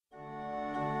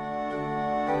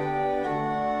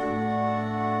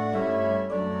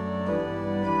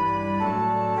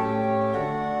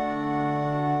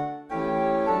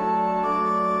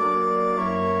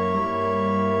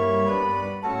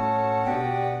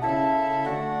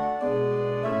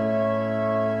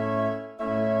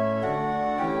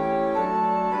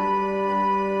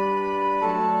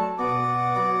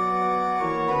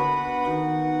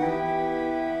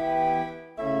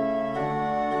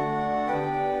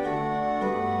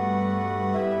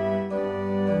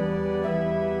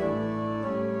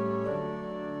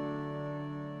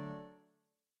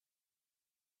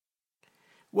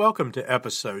Welcome to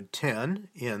episode 10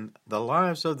 in The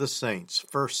Lives of the Saints,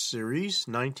 first series,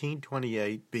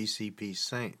 1928 BCP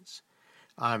Saints.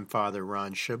 I'm Father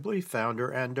Ron Shibley, founder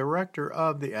and director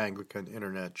of the Anglican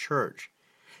Internet Church.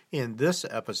 In this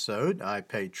episode, I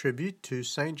pay tribute to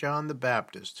St. John the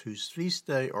Baptist, whose feast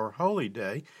day or holy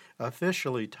day,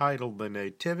 officially titled the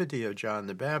Nativity of John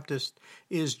the Baptist,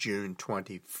 is June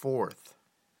 24th.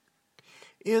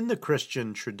 In the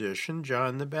Christian tradition,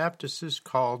 John the Baptist is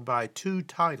called by two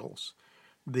titles,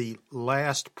 the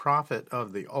last prophet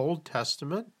of the Old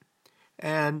Testament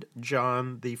and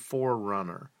John the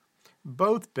Forerunner,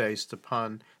 both based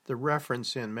upon the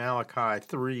reference in Malachi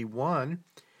 3:1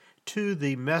 to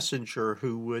the messenger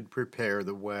who would prepare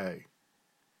the way.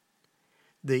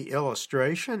 The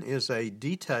illustration is a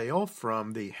detail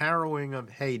from The Harrowing of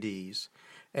Hades,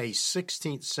 a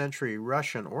 16th century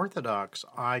Russian Orthodox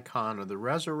icon of the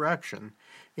resurrection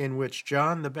in which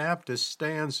John the Baptist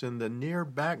stands in the near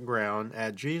background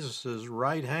at Jesus'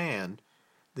 right hand,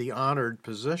 the honored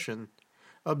position,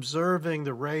 observing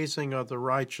the raising of the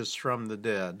righteous from the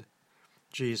dead.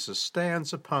 Jesus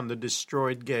stands upon the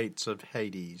destroyed gates of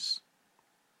Hades.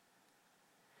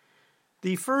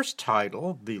 The first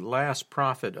title, the last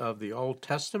prophet of the Old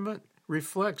Testament,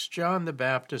 reflects John the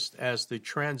Baptist as the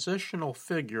transitional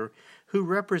figure who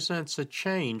represents a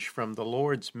change from the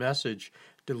Lord's message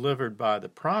delivered by the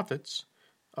prophets,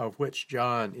 of which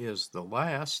John is the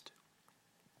last,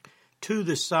 to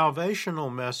the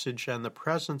salvational message and the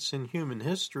presence in human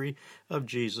history of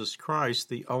Jesus Christ,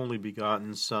 the only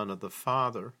begotten Son of the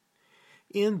Father.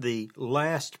 In the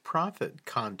last prophet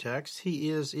context, he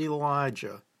is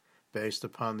Elijah, based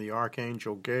upon the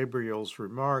Archangel Gabriel's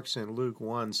remarks in Luke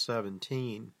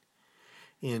 1:17.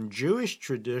 In Jewish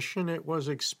tradition, it was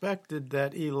expected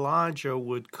that Elijah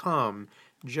would come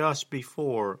just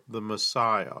before the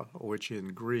Messiah, which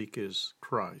in Greek is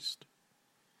Christ.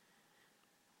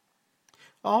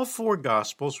 All four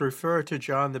Gospels refer to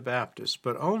John the Baptist,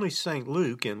 but only St.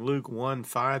 Luke in Luke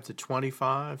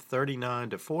 1:5-25,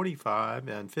 39-45,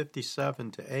 and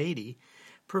 57-80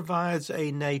 provides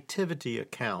a nativity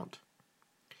account.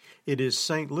 It is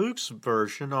St. Luke's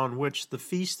version on which the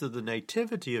Feast of the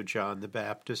Nativity of John the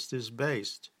Baptist is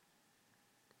based.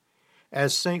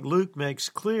 As St. Luke makes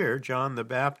clear, John the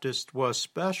Baptist was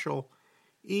special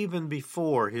even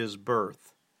before his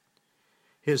birth.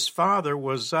 His father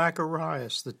was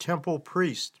Zacharias, the temple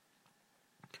priest,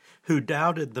 who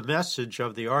doubted the message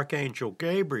of the Archangel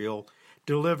Gabriel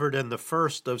delivered in the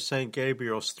first of St.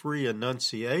 Gabriel's three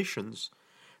annunciations,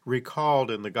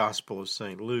 recalled in the Gospel of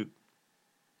St. Luke.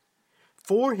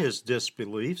 For his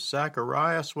disbelief,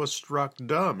 Zacharias was struck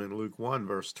dumb in Luke 1,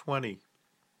 verse 20.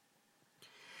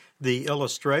 The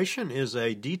illustration is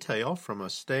a detail from a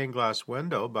stained glass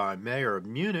window by Mayer of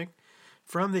Munich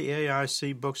from the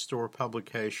AIC bookstore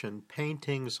publication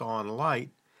Paintings on Light,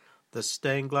 the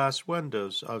Stained Glass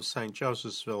Windows of St.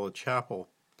 Joseph's Village Chapel,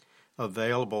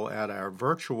 available at our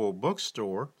virtual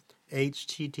bookstore,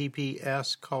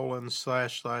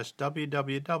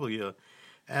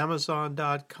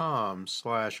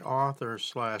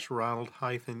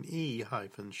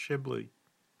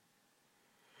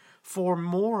 For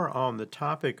more on the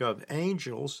topic of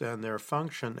angels and their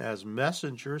function as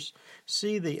messengers,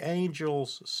 see the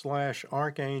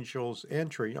Angels/Archangels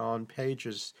entry on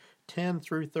pages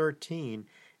 10-13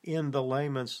 in the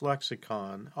Layman's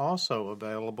Lexicon, also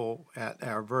available at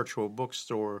our virtual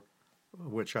bookstore,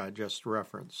 which I just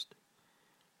referenced.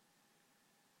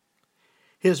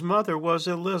 His mother was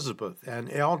Elizabeth, an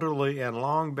elderly and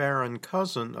long barren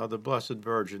cousin of the Blessed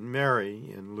Virgin Mary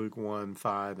in Luke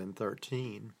 1:5 and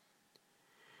 13.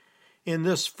 In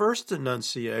this first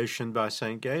annunciation by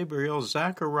St. Gabriel,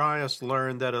 Zacharias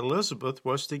learned that Elizabeth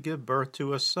was to give birth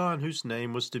to a son whose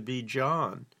name was to be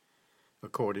John,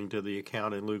 according to the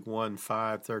account in Luke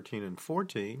 1:5, 13, and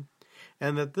 14,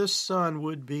 and that this son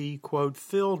would be, quote,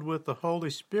 filled with the Holy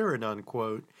Spirit,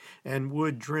 unquote, and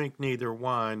would drink neither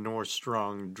wine nor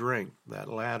strong drink. That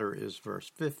latter is verse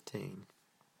 15.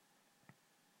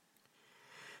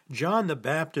 John the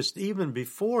Baptist, even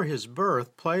before his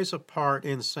birth, plays a part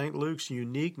in St. Luke's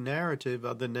unique narrative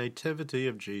of the nativity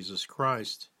of Jesus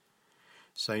Christ.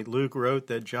 St. Luke wrote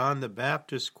that John the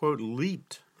Baptist, quote,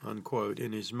 leaped, unquote,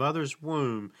 in his mother's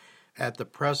womb at the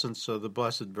presence of the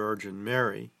Blessed Virgin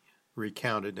Mary,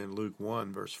 recounted in Luke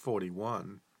 1, verse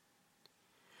 41.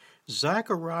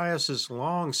 Zacharias'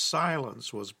 long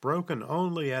silence was broken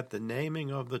only at the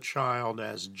naming of the child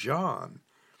as John,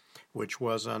 which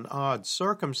was an odd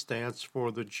circumstance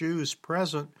for the Jews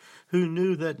present who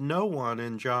knew that no one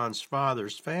in John's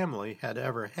father's family had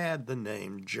ever had the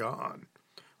name John,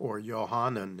 or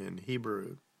Yohanan in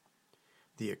Hebrew.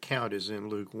 The account is in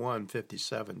Luke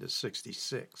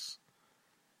 1:57-66.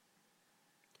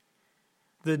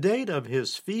 The date of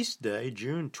his feast day,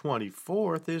 June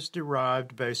 24th, is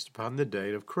derived based upon the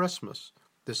date of Christmas,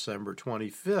 December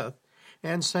 25th,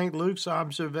 and St. Luke's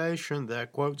observation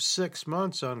that, quote, 6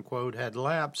 months, unquote, had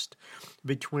lapsed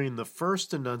between the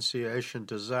first annunciation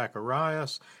to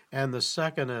Zacharias and the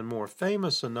second and more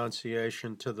famous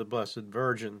annunciation to the Blessed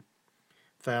Virgin,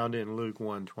 found in Luke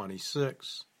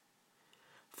 1:26.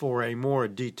 For a more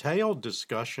detailed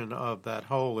discussion of that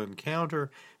whole encounter,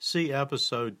 see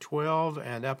Episode 12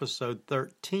 and Episode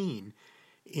 13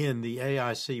 in the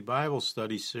AIC Bible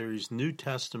Study Series, New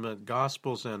Testament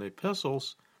Gospels and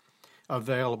Epistles,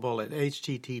 available at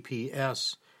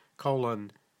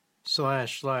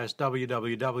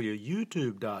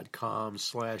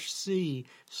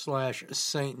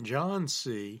https://www.youtube.com/c/St. John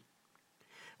C,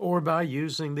 or by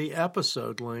using the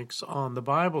episode links on the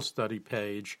Bible study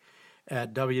page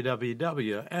at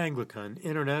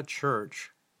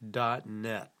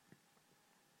www.anglicaninternetchurch.net.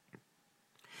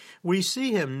 We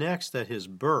see him next at his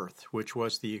birth, which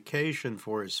was the occasion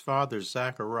for his father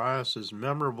Zacharias'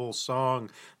 memorable song,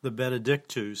 the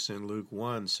Benedictus, in Luke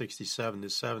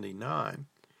 1:67-79,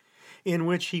 in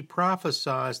which he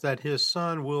prophesies that his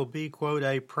son will be, quote,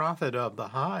 a prophet of the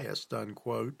highest,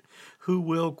 unquote, who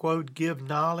will, quote, give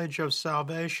knowledge of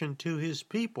salvation to his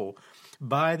people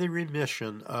by the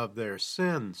remission of their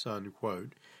sins,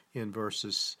 unquote, in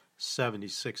verses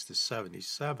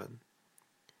 76-77.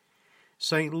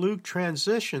 St. Luke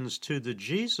transitions to the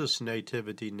Jesus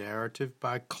nativity narrative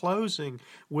by closing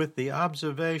with the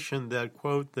observation that,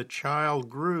 quote, the child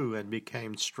grew and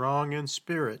became strong in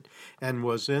spirit and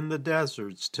was in the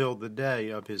deserts till the day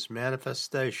of his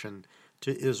manifestation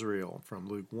to Israel, from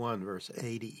Luke 1, verse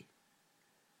 80.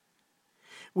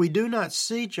 We do not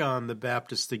see John the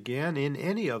Baptist again in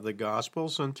any of the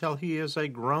Gospels until he is a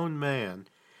grown man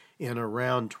in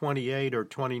around 28 or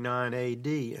 29 AD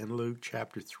in Luke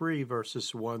chapter 3,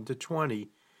 verses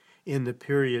 1-20, in the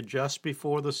period just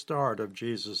before the start of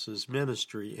Jesus'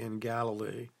 ministry in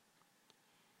Galilee.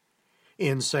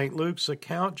 In St. Luke's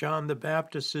account, John the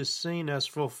Baptist is seen as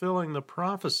fulfilling the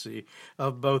prophecy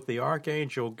of both the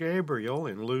archangel Gabriel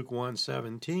in Luke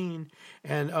 1:17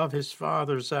 and of his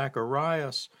father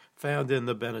Zacharias, found in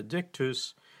the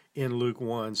Benedictus in Luke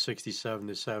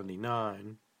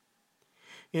 1:67-79.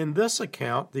 In this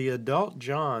account, the adult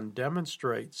John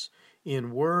demonstrates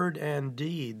in word and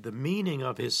deed the meaning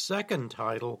of his second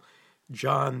title,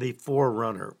 John the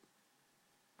Forerunner.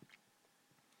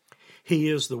 He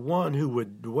is the one who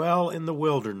would dwell in the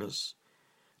wilderness,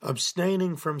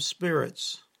 abstaining from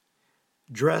spirits,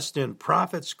 dressed in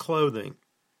prophet's clothing,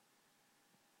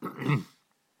 in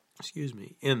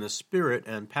the spirit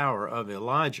and power of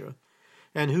Elijah,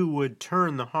 and who would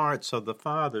turn the hearts of the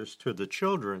fathers to the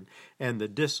children and the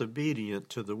disobedient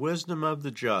to the wisdom of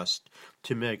the just,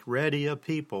 to make ready a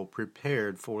people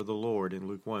prepared for the Lord, in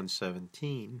Luke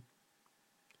 1:17.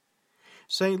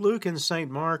 St. Luke and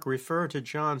St. Mark refer to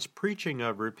John's preaching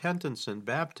of repentance and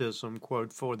baptism,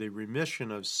 quote, for the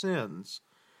remission of sins,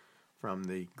 from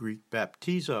the Greek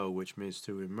baptizo, which means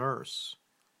to immerse.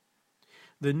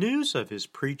 The news of his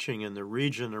preaching in the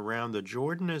region around the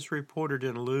Jordan is reported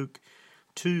in Luke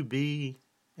 2b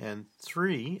and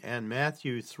 3 and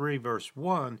Matthew 3 verse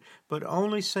 1, but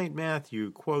only St.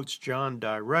 Matthew quotes John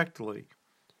directly.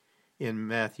 In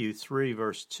Matthew 3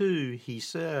 verse 2, he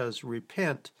says,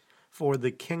 repent, for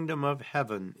the kingdom of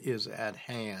heaven is at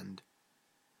hand.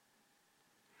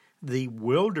 The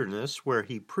wilderness where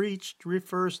he preached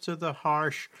refers to the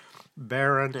harsh,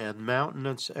 barren, and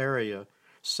mountainous area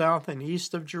south and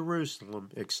east of Jerusalem,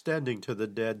 extending to the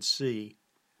Dead Sea.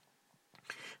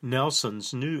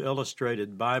 Nelson's New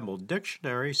Illustrated Bible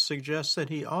Dictionary suggests that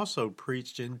he also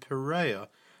preached in Perea,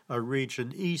 a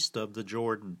region east of the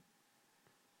Jordan.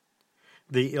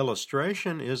 The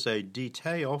illustration is a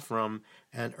detail from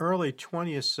an early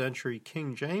 20th century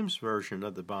King James Version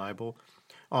of the Bible,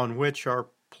 on which are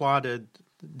plotted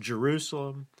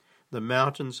Jerusalem, the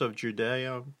mountains of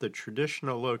Judea, the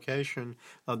traditional location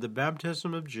of the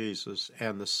baptism of Jesus,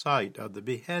 and the site of the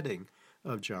beheading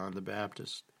of John the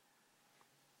Baptist.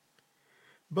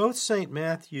 Both St.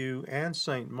 Matthew and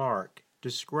St. Mark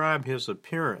describe his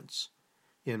appearance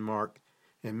in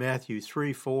Matthew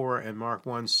 3:4 and Mark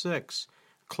 1:6,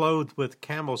 clothed with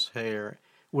camel's hair,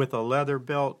 with a leather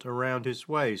belt around his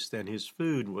waist, and his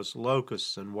food was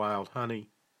locusts and wild honey.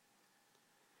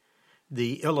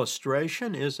 The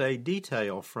illustration is a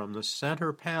detail from the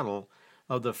center panel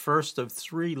of the first of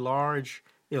 3 large,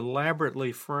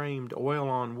 elaborately framed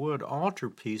oil-on-wood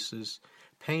altarpieces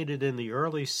painted in the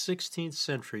early 16th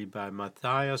century by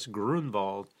Matthias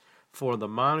Grunwald for the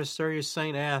monastery of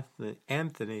St.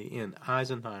 Anthony in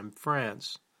Eisenheim,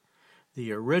 France.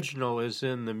 The original is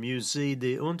in the Musée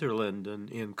des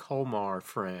Unterlinden in Colmar,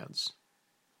 France.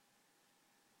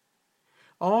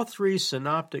 All three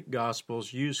synoptic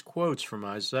Gospels use quotes from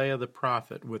Isaiah the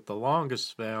prophet, with the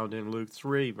longest found in Luke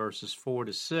 3, verses 4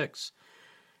 to 6,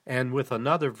 and with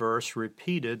another verse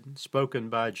repeated, spoken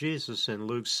by Jesus in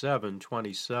Luke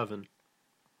 7:27.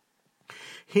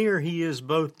 Here he is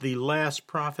both the last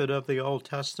prophet of the Old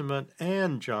Testament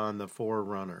and John the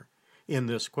forerunner. In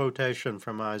this quotation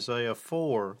from Isaiah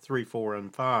 4:3, 4,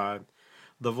 and 5,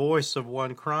 the voice of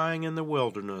one crying in the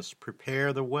wilderness,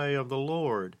 prepare the way of the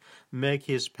Lord, make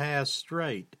his path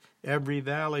straight. Every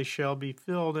valley shall be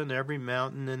filled, and every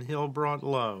mountain and hill brought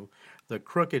low. The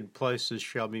crooked places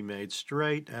shall be made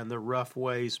straight, and the rough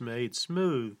ways made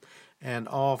smooth, and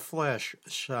all flesh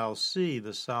shall see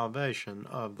the salvation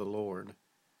of the Lord.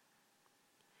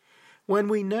 When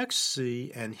we next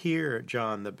see and hear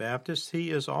John the Baptist, he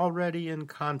is already in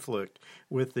conflict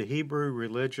with the Hebrew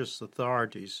religious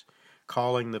authorities,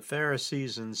 calling the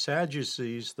Pharisees and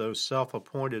Sadducees, those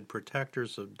self-appointed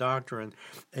protectors of doctrine,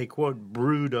 a, quote,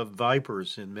 brood of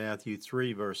vipers in Matthew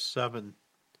 3, verse 7.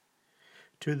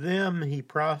 To them he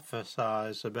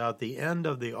prophesies about the end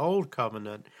of the Old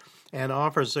Covenant and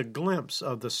offers a glimpse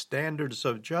of the standards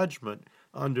of judgment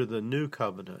under the New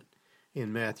Covenant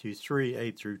in Matthew 3,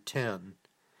 8 through 10.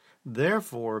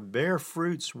 Therefore, bear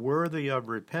fruits worthy of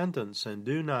repentance, and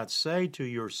do not say to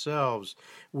yourselves,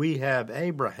 we have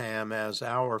Abraham as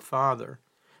our father.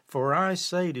 For I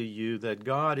say to you that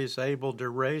God is able to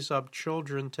raise up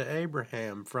children to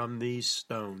Abraham from these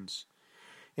stones.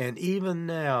 And even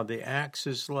now the axe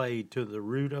is laid to the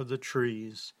root of the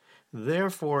trees.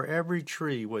 Therefore every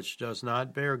tree which does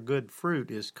not bear good fruit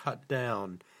is cut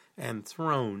down and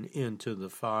thrown into the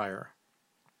fire.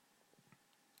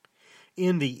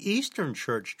 In the Eastern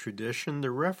Church tradition,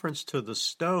 the reference to the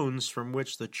stones from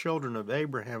which the children of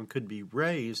Abraham could be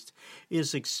raised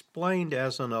is explained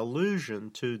as an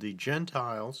allusion to the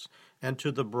Gentiles and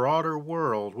to the broader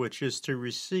world which is to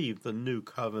receive the new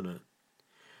covenant.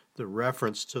 The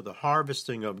reference to the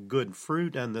harvesting of good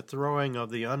fruit and the throwing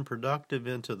of the unproductive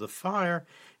into the fire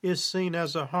is seen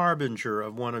as a harbinger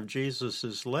of one of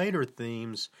Jesus' later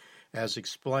themes, as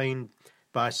explained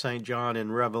by St. John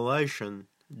in Revelation,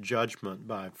 judgment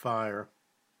by fire.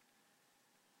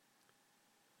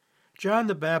 John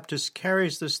the Baptist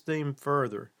carries this theme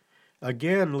further,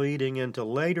 again leading into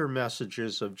later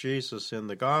messages of Jesus in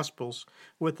the Gospels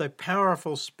with a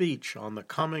powerful speech on the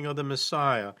coming of the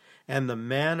Messiah and the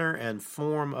manner and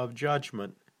form of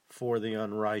judgment for the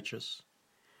unrighteous.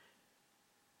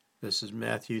 This is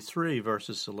Matthew 3,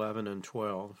 verses 11 and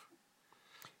 12.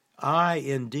 I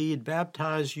indeed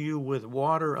baptize you with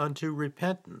water unto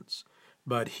repentance,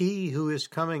 but he who is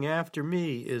coming after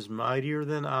me is mightier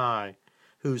than I,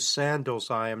 whose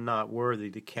sandals I am not worthy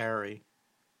to carry.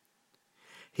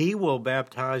 He will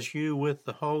baptize you with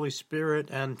the Holy Spirit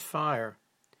and fire.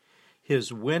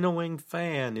 His winnowing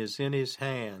fan is in his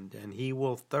hand, and he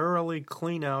will thoroughly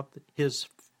clean out his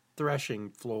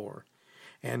threshing floor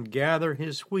and gather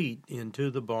his wheat into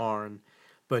the barn,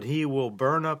 but he will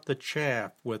burn up the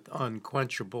chaff with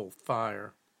unquenchable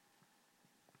fire.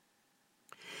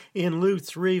 In Luke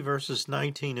 3, verses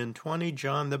 19 and 20,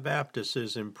 John the Baptist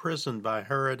is imprisoned by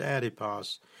Herod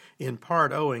Antipas, in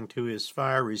part owing to his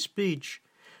fiery speech,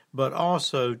 but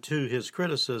also to his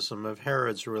criticism of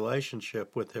Herod's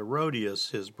relationship with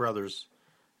Herodias, his brother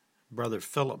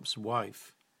Philip's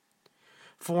wife.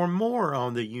 For more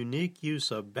on the unique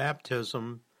use of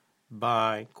baptism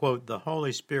by, quote, the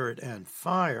Holy Spirit and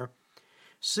fire,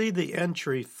 see the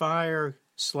entry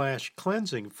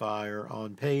fire/cleansing fire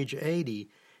on page 80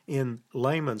 in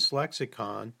Layman's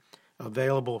Lexicon,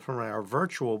 available from our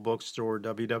virtual bookstore,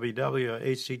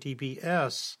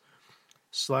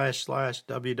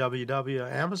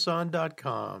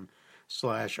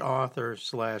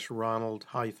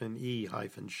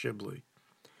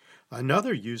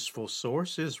 Another useful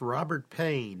source is Robert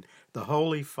Payne, The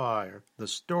Holy Fire, the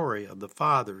Story of the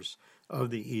Fathers of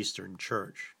the Eastern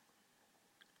Church.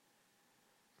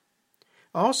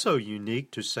 Also unique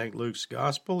to St. Luke's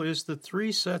Gospel is the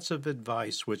three sets of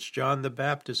advice which John the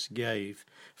Baptist gave,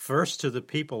 first to the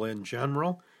people in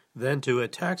general, then to a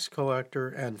tax collector,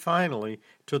 and finally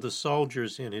to the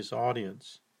soldiers in his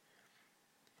audience.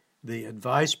 The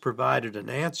advice provided an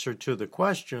answer to the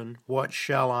question, what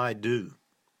shall I do?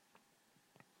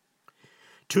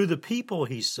 To the people,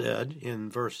 he said in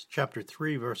chapter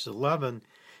 3, verse 11,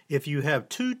 if you have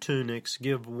 2 tunics,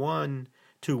 give one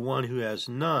to one who has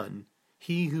none.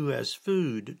 He who has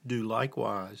food, do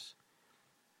likewise.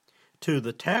 To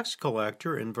the tax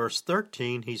collector in verse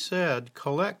 13 he said,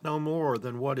 "Collect no more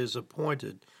than what is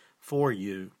appointed for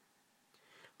you."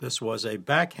 This was a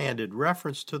backhanded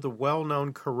reference to the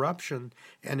well-known corruption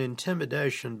and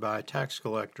intimidation by tax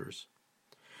collectors.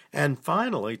 And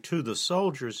finally, to the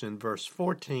soldiers in verse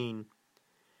 14,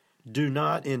 "Do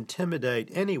not intimidate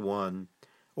anyone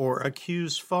or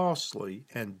accuse falsely,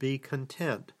 and be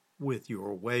content with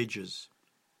your wages."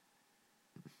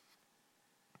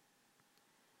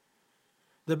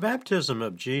 The baptism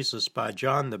of Jesus by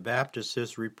John the Baptist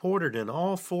is reported in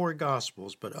all four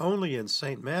Gospels, but only in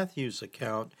St. Matthew's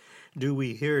account do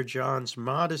we hear John's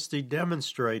modesty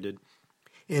demonstrated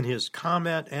in his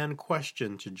comment and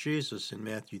question to Jesus in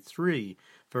Matthew 3,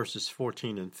 verses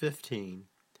 14 and 15.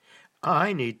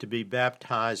 "I need to be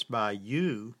baptized by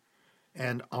you,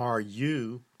 and are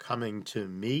you coming to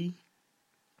me?"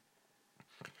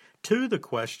 To the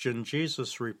question,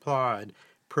 Jesus replied,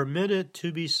 "Permit it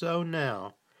to be so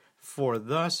now, for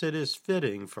thus it is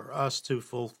fitting for us to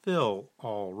fulfill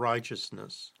all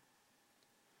righteousness."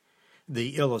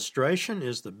 The illustration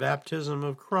is the baptism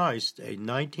of Christ, a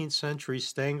 19th century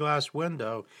stained glass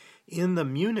window in the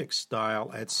Munich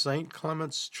style at St.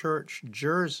 Clement's Church,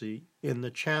 Jersey, in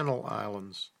the Channel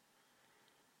Islands.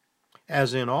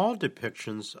 As in all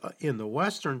depictions in the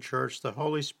Western Church, the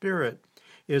Holy Spirit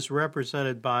is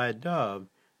represented by a dove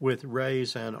with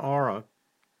rays and aura.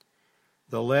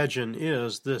 The legend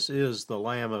is, "This is the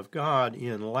Lamb of God,"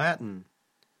 in Latin,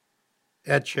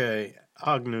 "Ecce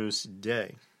Agnus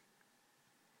Dei."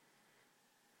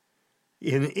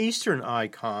 In Eastern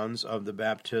icons of the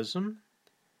baptism,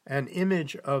 an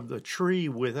image of the tree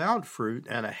without fruit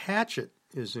and a hatchet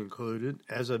is included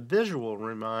as a visual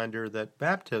reminder that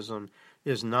baptism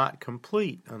is not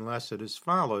complete unless it is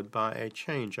followed by a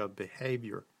change of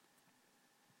behavior.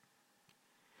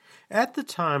 At the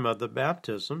time of the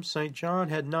baptism, St. John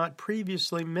had not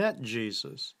previously met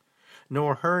Jesus,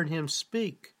 nor heard him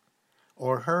speak,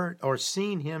 or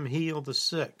seen him heal the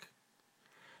sick.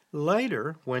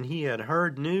 Later, when he had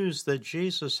heard news that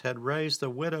Jesus had raised the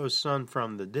widow's son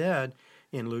from the dead,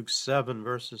 in Luke 7,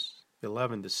 verses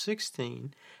 11 to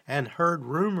 16, and heard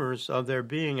rumors of there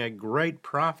being a great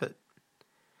prophet,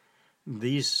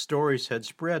 these stories had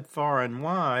spread far and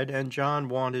wide, and John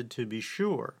wanted to be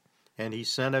sure. And he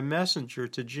sent a messenger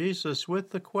to Jesus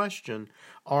with the question,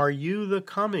 "Are you the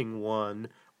coming one,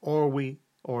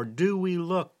 or do we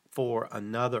look for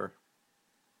another?"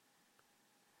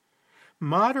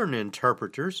 Modern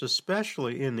interpreters,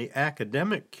 especially in the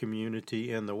academic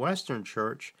community in the Western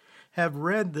Church, have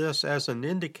read this as an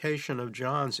indication of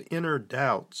John's inner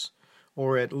doubts,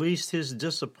 or at least his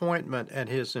disappointment at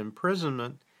his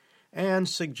imprisonment, and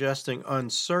suggesting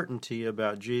uncertainty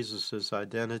about Jesus'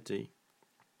 identity.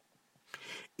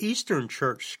 Eastern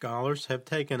Church scholars have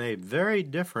taken a very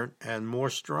different and more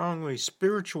strongly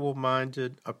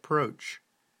spiritual-minded approach.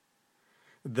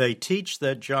 They teach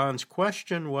that John's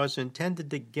question was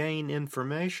intended to gain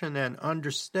information and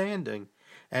understanding,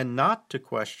 and not to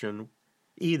question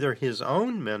either his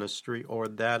own ministry or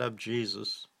that of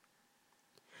Jesus.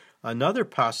 Another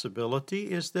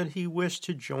possibility is that he wished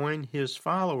to join his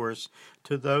followers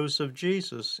to those of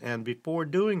Jesus, and before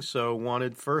doing so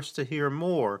wanted first to hear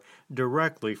more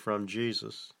directly from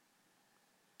Jesus.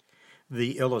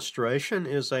 The illustration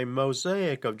is a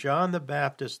mosaic of John the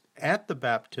Baptist at the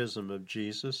baptism of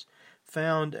Jesus,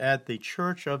 found at the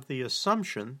Church of the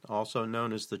Assumption, also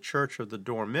known as the Church of the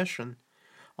Dormition,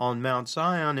 on Mount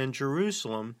Zion in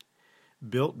Jerusalem,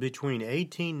 built between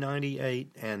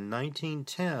 1898 and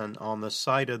 1910 on the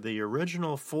site of the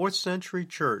original 4th century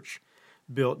church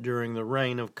built during the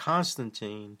reign of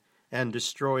Constantine and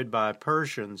destroyed by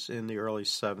Persians in the early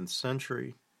 7th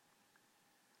century.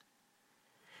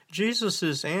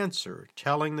 Jesus' answer,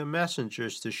 telling the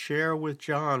messengers to share with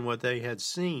John what they had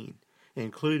seen,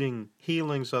 including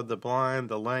healings of the blind,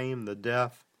 the lame, the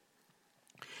deaf,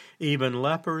 even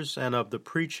lepers, and of the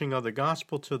preaching of the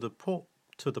gospel to the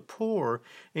poor,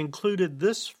 included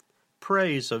this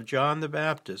praise of John the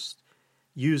Baptist,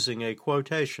 using a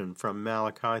quotation from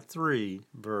Malachi 3,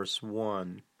 verse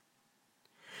 1.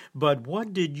 "But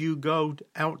what did you go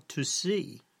out to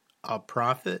see? A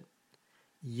prophet?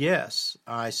 Yes,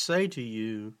 I say to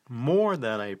you, more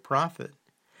than a prophet.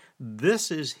 This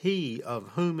is he of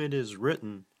whom it is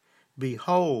written,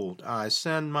 'Behold, I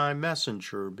send my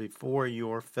messenger before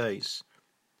your face,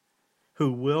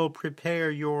 who will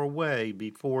prepare your way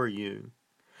before you.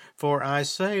 For I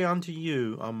say unto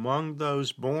you, among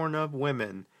those born of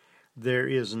women, there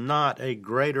is not a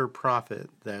greater prophet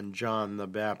than John the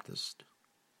Baptist.'"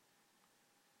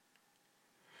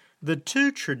 The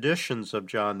two traditions of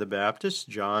John the Baptist,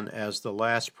 John as the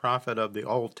last prophet of the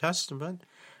Old Testament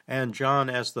and John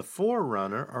as the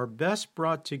forerunner, are best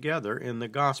brought together in the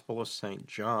Gospel of St.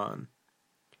 John.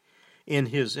 In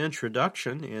his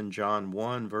introduction in John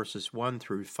 1, verses 1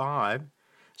 through 5,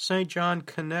 St. John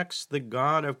connects the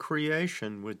God of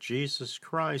creation with Jesus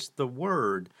Christ, the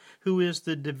Word, who is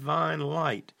the divine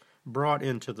light brought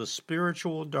into the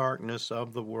spiritual darkness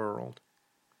of the world.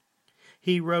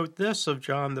 He wrote this of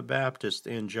John the Baptist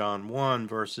in John 1,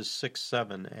 verses 6,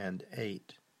 7, and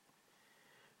 8.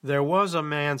 There was a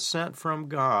man sent from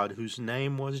God whose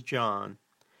name was John.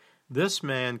 This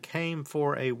man came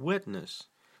for a witness,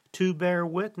 to bear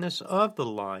witness of the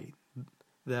light,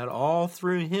 that all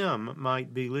through him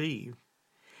might believe.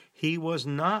 He was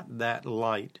not that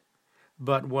light,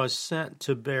 but was sent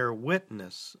to bear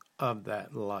witness of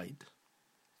that light.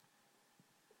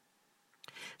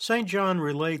 St. John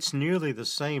relates nearly the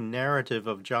same narrative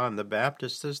of John the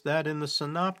Baptist as that in the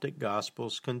Synoptic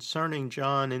Gospels concerning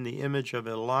John in the image of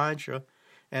Elijah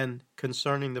and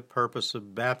concerning the purpose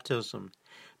of baptism.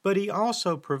 But he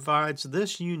also provides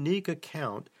this unique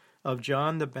account of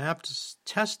John the Baptist's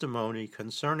testimony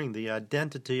concerning the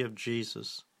identity of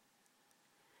Jesus.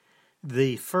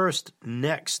 The first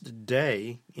next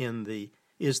day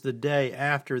is the day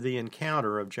after the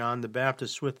encounter of John the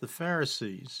Baptist with the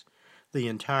Pharisees. The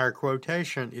entire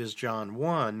quotation is John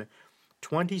 1,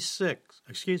 29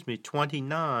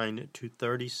 to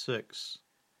 36.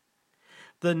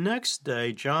 The next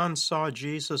day John saw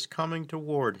Jesus coming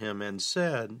toward him and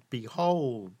said,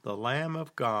 Behold, the Lamb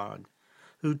of God,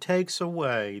 who takes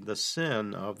away the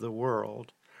sin of the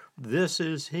world. This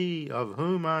is he of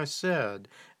whom I said,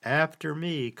 After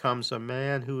me comes a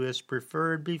man who is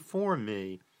preferred before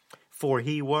me, for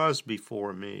he was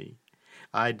before me.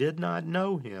 I did not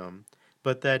know him,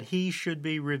 but that he should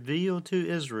be revealed to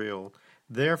Israel.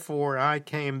 Therefore I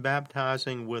came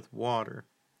baptizing with water.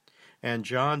 And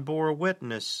John bore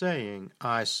witness, saying,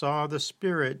 I saw the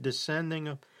Spirit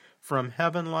descending from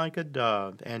heaven like a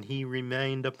dove, and he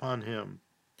remained upon him.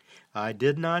 I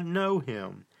did not know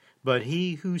him, but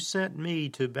he who sent me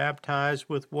to baptize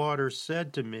with water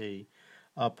said to me,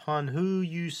 Upon who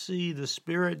you see the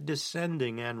Spirit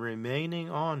descending and remaining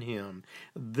on him,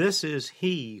 this is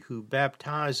he who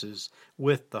baptizes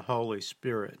with the Holy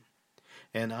Spirit.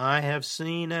 And I have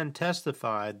seen and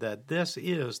testified that this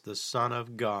is the Son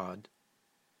of God.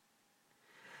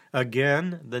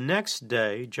 Again, the next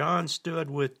day, John stood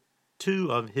with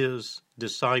two of his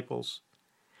disciples,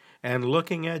 and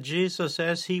looking at Jesus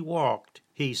as he walked,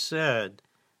 he said,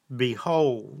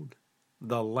 Behold,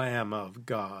 the Lamb of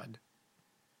God.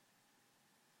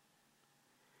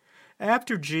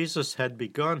 After Jesus had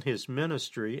begun his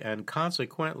ministry, and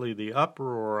consequently the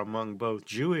uproar among both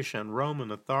Jewish and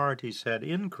Roman authorities had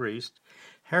increased,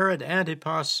 Herod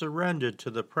Antipas surrendered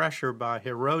to the pressure by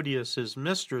Herodias, his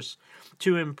mistress,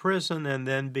 to imprison and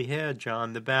then behead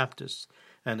John the Baptist,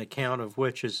 an account of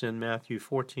which is in Matthew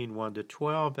 14,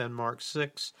 1-12 and Mark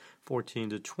 6,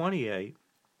 14-28,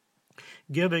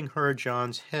 giving her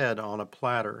John's head on a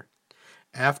platter.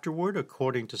 Afterward,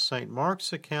 according to St.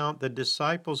 Mark's account, the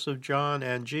disciples of John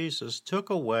and Jesus took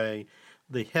away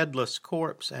the headless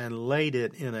corpse and laid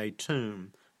it in a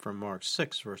tomb, from Mark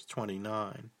 6, verse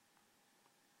 29.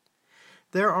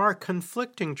 There are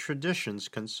conflicting traditions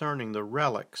concerning the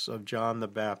relics of John the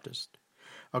Baptist.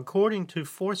 According to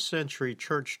 4th century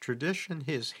church tradition,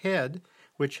 his head,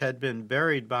 which had been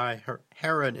buried by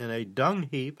Herod in a dung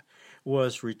heap,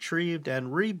 was retrieved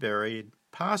and reburied,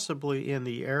 possibly in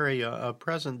the area of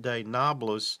present-day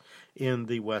Nablus in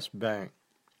the West Bank.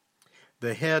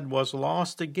 The head was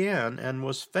lost again and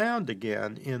was found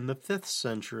again in the 5th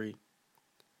century.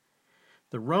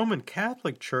 The Roman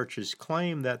Catholic churches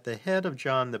claim that the head of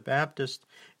John the Baptist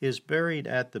is buried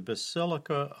at the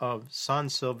Basilica of San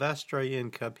Silvestre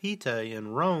in Capite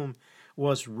in Rome,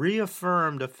 was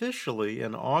reaffirmed officially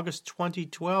in August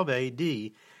 2012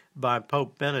 AD by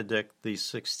Pope Benedict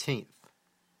XVI.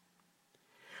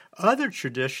 Other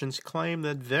traditions claim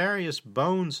that various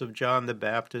bones of John the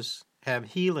Baptist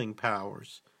have healing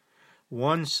powers.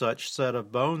 One such set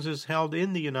of bones is held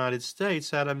in the United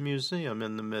States at a museum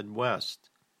in the Midwest.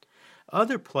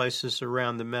 Other places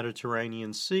around the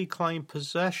Mediterranean Sea claim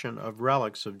possession of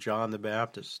relics of John the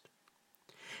Baptist.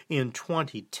 In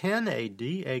 2010 AD,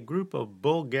 a group of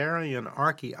Bulgarian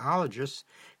archaeologists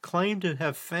claimed to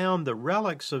have found the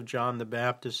relics of John the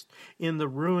Baptist in the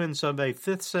ruins of a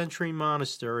 5th century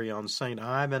monastery on St.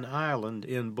 Ivan Island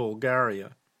in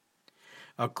Bulgaria.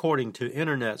 According to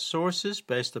internet sources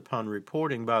based upon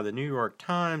reporting by the New York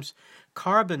Times,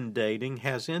 carbon dating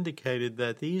has indicated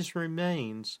that these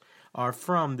remains are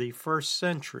from the 1st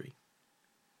century.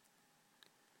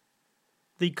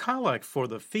 The collect for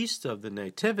the Feast of the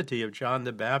Nativity of John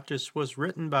the Baptist was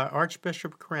written by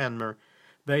Archbishop Cranmer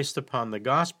based upon the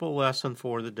gospel lesson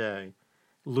for the day,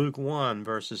 Luke 1,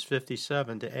 verses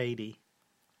 57 to 80.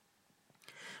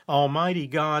 Almighty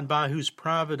God, by whose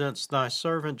providence thy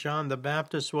servant John the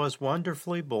Baptist was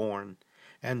wonderfully born,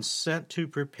 and sent to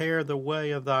prepare the way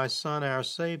of thy Son our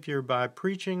Savior by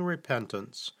preaching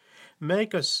repentance,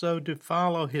 make us so to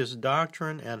follow his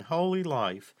doctrine and holy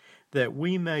life, that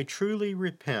we may truly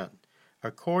repent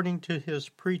according to his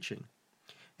preaching,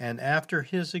 and after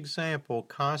his example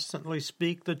constantly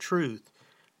speak the truth,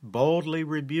 boldly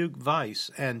rebuke vice,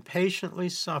 and patiently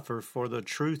suffer for the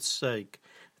truth's sake,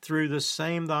 through the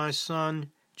same thy Son,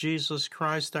 Jesus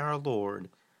Christ our Lord.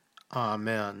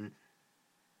 Amen.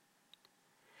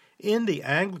 In the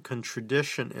Anglican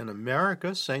tradition in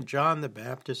America, St. John the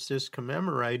Baptist is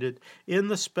commemorated in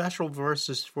the special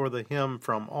verses for the hymn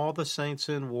From All the Saints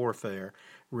in Warfare,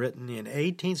 written in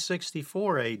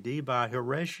 1864 A.D. by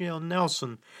Horatio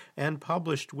Nelson and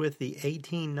published with the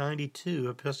 1892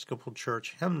 Episcopal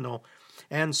Church hymnal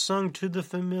and sung to the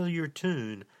familiar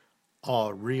tune,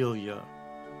 Aurelia.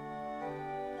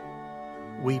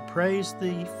 We praise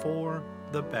thee for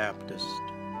the Baptist,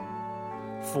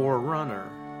 forerunner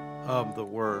of the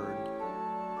Word,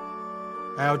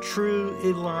 our true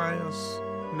Elias,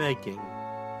 making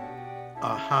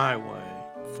a highway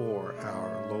for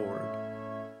our Lord.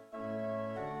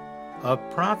 Of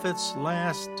prophets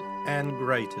last and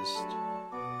greatest,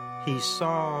 he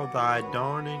saw thy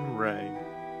dawning ray.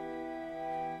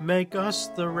 Make us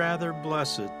the rather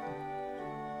blessed,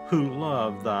 who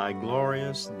love thy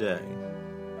glorious day.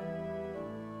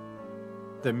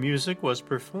 The music was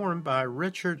performed by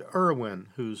Richard Irwin,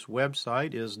 whose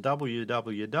website is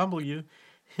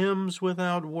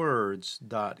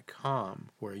www.hymnswithoutwords.com,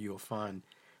 where you'll find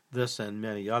this and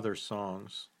many other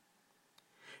songs.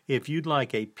 If you'd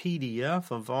like a PDF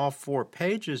of all 4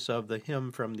 pages of the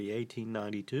hymn from the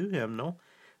 1892 hymnal,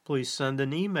 please send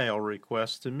an email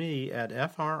request to me at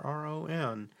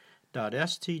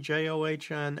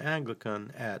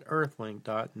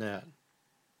frron.stjohnanglican@earthlink.net.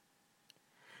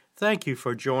 Thank you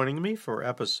for joining me for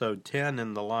Episode 10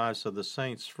 in the Lives of the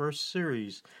Saints, first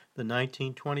series, the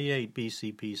 1928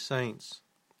 BCP Saints.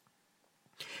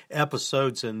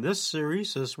 Episodes in this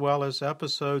series, as well as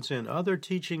episodes in other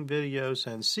teaching videos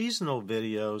and seasonal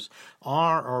videos,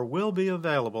 are or will be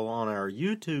available on our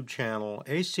YouTube channel,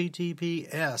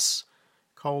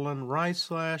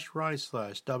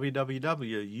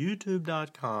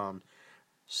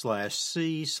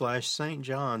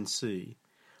 https://www.youtube.com/c/stjohnc,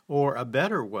 or a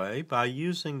better way by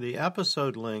using the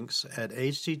episode links at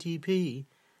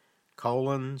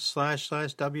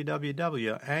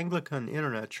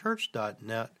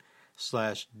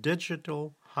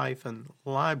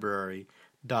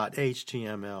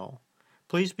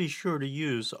Please be sure to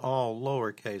use all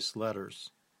lowercase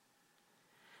letters.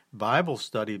 Bible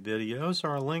study videos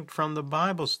are linked from the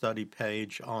Bible study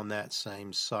page on that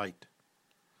same site.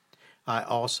 I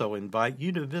also invite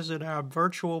you to visit our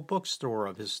virtual bookstore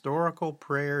of historical,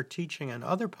 prayer, teaching, and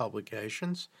other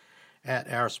publications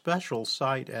at our special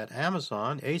site at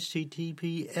Amazon,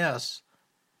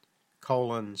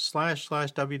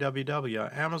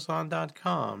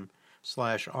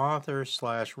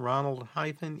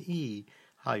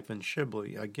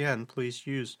 Again, please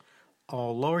use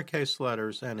all lowercase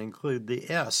letters and include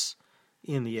the S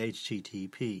in the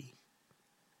HTTP.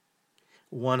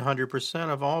 100%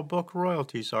 of all book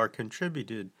royalties are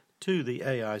contributed to the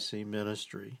AIC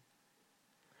ministry.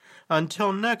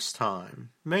 Until next time,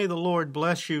 may the Lord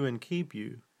bless you and keep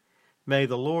you. May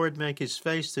the Lord make his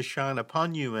face to shine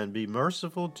upon you and be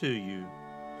merciful to you.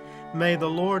 May the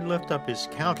Lord lift up his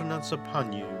countenance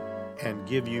upon you and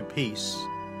give you peace.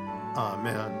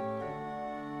 Amen.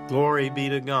 Glory be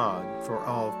to God for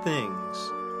all things.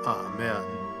 Amen.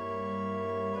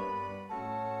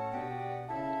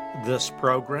 This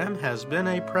program has been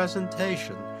a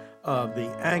presentation of the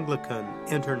Anglican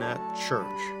Internet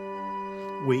Church.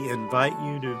 We invite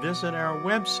you to visit our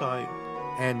website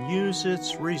and use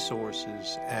its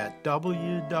resources at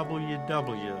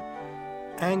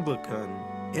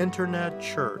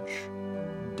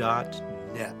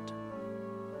www.anglicaninternetchurch.net.